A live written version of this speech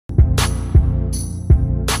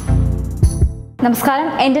നമസ്കാരം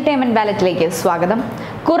എന്റർടൈൻമെന്റ് വാലറ്റിലേക്ക് സ്വാഗതം.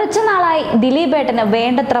 കുറച്ചു നാളായി ദിലീപ് ഏട്ടന്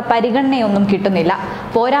വേണ്ടത്ര പരിഗണനയൊന്നും കിട്ടുന്നില്ല.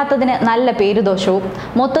 പോരാത്തതിന് നല്ല പേരുദോഷവും.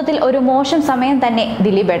 മൊത്തത്തിൽ ഒരു മോശം സമയം തന്നെ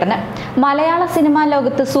ദിലീപ് ഏട്ടന്. മലയാള സിനിമാ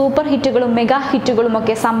ലോകത്ത് സൂപ്പർ ഹിറ്റുകളും മെഗാ ഹിറ്റുകളും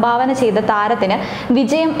ഒക്കെ സംഭാവന ചെയ്ത താരത്തിന്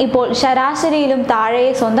വിജയം ഇപ്പോൾ ശരാശരിയിലും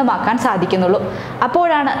താഴെയെ സ്വന്തമാക്കാൻ സാധിക്കുന്നുള്ളൂ.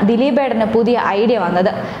 അപ്പോഴാണ് ദിലീപ് ഏട്ടന് പുതിയ ഐഡിയ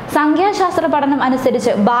വന്നത്. സംഖ്യാശാസ്ത്ര പഠനം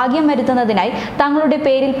അനുസരിച്ച് ഭാഗ്യം വരുത്തുന്നതിനായി തങ്ങളുടെ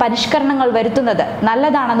പേരിൽ പരിഷ്കരണങ്ങൾ വരുത്തുന്നത്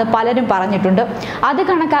നല്ലതാണെന്ന് പലരും പറഞ്ഞിട്ടുണ്ട്. അത്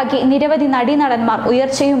കണക്കാക്കി നിരവധി നടീനടന്മാർ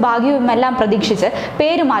ഉയർച്ചയും ഭാഗ്യവുമെല്ലാം പ്രതീക്ഷിച്ച്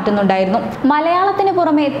പേര് മാറ്റുന്നുണ്ടായിരുന്നു. മലയാളത്തിന്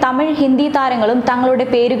പുറമെ തമിഴ്, ഹിന്ദി താരങ്ങളും തങ്ങളുടെ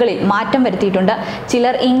പേരുകളിൽ മാറ്റം വരുത്തിയിട്ടുണ്ട്.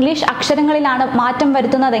 ചിലർ ഇംഗ്ലീഷ് അക്ഷരങ്ങളിലാണ് മാറ്റം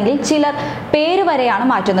വരുത്തുന്നതെങ്കിൽ ചിലർ പേര് വരെയാണ്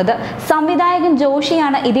മാറ്റുന്നത്. സംവിധായകൻ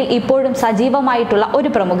ജോഷിയാണ് ഇതിൽ ഇപ്പോഴും സജീവമായിട്ടുള്ള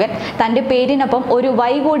ഒരു പ്രമുഖൻ. തന്റെ പേരിനൊപ്പം ഒരു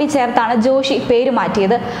വൈ കൂടി ചേർത്താണ് ജോഷി പേര്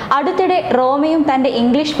മാറ്റിയത്. അടുത്തിടെ റോമയും തന്റെ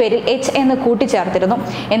ഇംഗ്ലീഷ് പേരിൽ എച്ച് എന്ന് കൂട്ടിച്ചേർത്തിരുന്നു.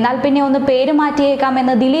 എന്നാൽ പിന്നെ ഒന്ന് പേര്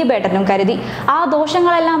മാറ്റിയേക്കാമെന്ന് ദിലീപ് ഏട്ടനും കരുതി. ആ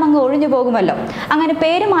ദോഷങ്ങളെല്ലാം അങ്ങ് ഒഴിഞ്ഞു പോകുമല്ലോ. അങ്ങനെ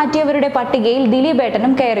പേര് മാറ്റിയവരുടെ പട്ടികയിൽ ദിലീപ്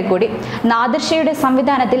ഏട്ടനും കയറിക്കൂടി. നാദിർഷയുടെ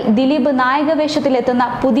സംവിധാനത്തിൽ ദിലീപ് നായകവേഷത്തിലെത്തുന്ന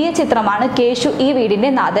പുതിയ ചിത്രമാണ് കേശു ഈ വീടിന്റെ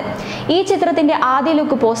നാഥൻ. ഈ ചിത്രത്തിന്റെ ആദ്യ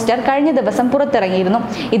ലുക്ക് പോസ്റ്റർ കഴിഞ്ഞ ദിവസം പുറത്തിറങ്ങിയിരുന്നു.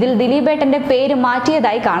 ഇതിൽ ദിലീപ് ഏട്ടന്റെ പേര്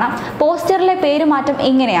മാറ്റിയതായി കാണാം. പോസ്റ്ററിലെ പേരുമാറ്റം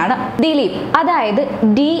ഇങ്ങനെയാണ്: ദിലീപ്, അതായത്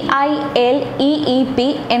DILEEP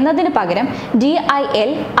എന്നതിന് പകരം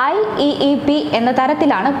DILIEEP എന്ന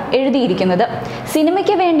തരത്തിലാണ് എഴുതിയിരിക്കുന്നത്.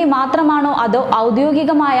 സിനിമയ്ക്ക് വേണ്ടി മാത്രമാണോ അതോ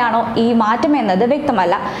ഔദ്യോഗികമായാണോ ഈ മാറ്റം എന്നത്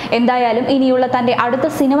വ്യക്തമല്ല. എന്തായാലും ഇനിയുള്ള തന്റെ അടുത്ത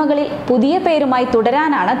സിനിമകളിൽ പുതിയ പേരുമായി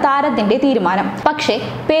തുടരാനാണ് താരത്തിന്റെ തീരുമാനം. പക്ഷേ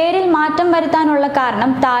പേരിൽ മാറ്റം വരുത്താനുള്ള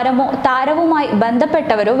കാരണം താരവുമായി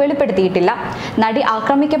ബന്ധപ്പെട്ടവരോ വെളിപ്പെടുത്തിയിട്ടില്ല. നടി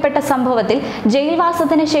ആക്രമിക്കപ്പെട്ട സംഭവത്തിൽ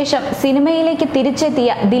ജയിൽവാസത്തിന് ശേഷം സിനിമയിലേക്ക് തിരിച്ചെത്തിയ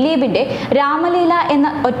ദിലീപിന്റെ രാമലീല എന്ന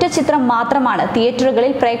ഒറ്റ ചിത്രം മാത്രമാണ്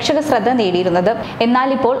തിയേറ്ററുകളിൽ പ്രേക്ഷക ശ്രദ്ധ നേടിയിരുന്നത്. എന്നാൽ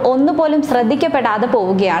ഇപ്പോൾ ഒന്നുപോലും ശ്രദ്ധിക്കപ്പെടാതെ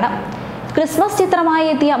പോവുകയാണ്. ക്രിസ്മസ് ചിത്രമായി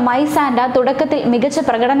എത്തിയ മൈ സാന്റ തുടക്കത്തിൽ മികച്ച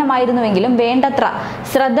പ്രകടനമായിരുന്നുവെങ്കിലും വേണ്ടത്ര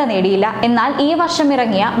ശ്രദ്ധ നേടിയില്ല. എന്നാൽ ഈ വർഷം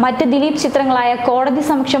ഇറങ്ങിയ മറ്റ് ദിലീപ് ചിത്രങ്ങളായ കോടതി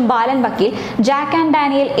സമക്ഷം ബാലൻ വക്കീൽ, ജാക്ക് ആൻഡ്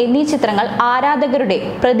ഡാനിയൽ എന്നീ ചിത്രങ്ങൾ ആരാധകരുടെ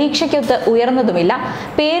പ്രതീക്ഷയ്ക്കൊത്ത് ഉയർന്നതുമില്ല.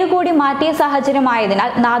 പേരുകൂടി മാറ്റിയ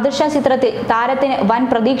സാഹചര്യമായതിനാൽ നാദിർഷ ചിത്രത്തിൽ താരത്തിന് വൻ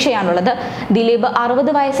പ്രതീക്ഷയാണുള്ളത്. ദിലീപ്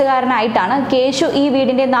 60 വയസ്സുകാരനായിട്ടാണ് കേശു ഈ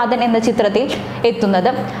വീടിന്റെ നാഥൻ എന്ന ചിത്രത്തിൽ എത്തുന്നത്.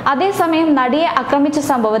 അതേസമയം നടിയെ ആക്രമിച്ച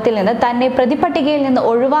സംഭവത്തിൽ നിന്ന് തന്നെ പ്രതിപട്ടികയിൽ നിന്ന്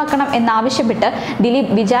ഒഴിവാക്കണം ആവശ്യപ്പെട്ട് ദിലീപ്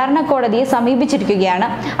വിചാരണ കോടതിയെ സമീപിച്ചിരിക്കുകയാണ്.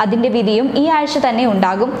 അതിന്റെ വിധിയും ഈ ആഴ്ച തന്നെ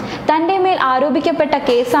ഉണ്ടാകും. തന്റെ മേൽ ആരോപിക്കപ്പെട്ട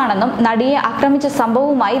കേസാണെന്നും നടിയെ ആക്രമിച്ച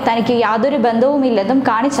സംഭവവുമായി തനിക്ക് യാതൊരു ബന്ധവുമില്ലെന്നും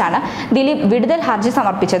കാണിച്ചാണ് ദിലീപ് വിടുതൽ ഹർജി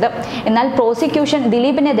സമർപ്പിച്ചത്. എന്നാൽ പ്രോസിക്യൂഷൻ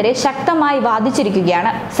ദിലീപിനെതിരെ ശക്തമായി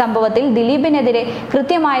വാദിച്ചിരിക്കുകയാണ്. സംഭവത്തിൽ ദിലീപിനെതിരെ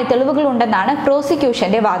കൃത്യമായ തെളിവുകൾ ഉണ്ടെന്നാണ്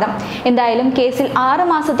പ്രോസിക്യൂഷന്റെ വാദം. എന്തായാലും കേസിൽ 6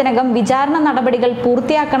 മാസത്തിനകം വിചാരണ നടപടികൾ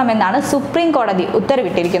പൂർത്തിയാക്കണമെന്നാണ് സുപ്രീം കോടതി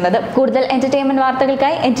ഉത്തരവിട്ടിരിക്കുന്നത്. കൂടുതൽ എന്റർടൈൻമെന്റ്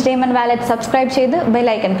വാർത്തകൾക്കായി എന്റർടൈൻമെന്റ് വാലറ്റ് സബ്സ്ക്രൈബ് ചെയ്ത് ബെൽ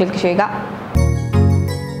ഐക്കൺ ക്ലിക്ക് ചെയ്യുക.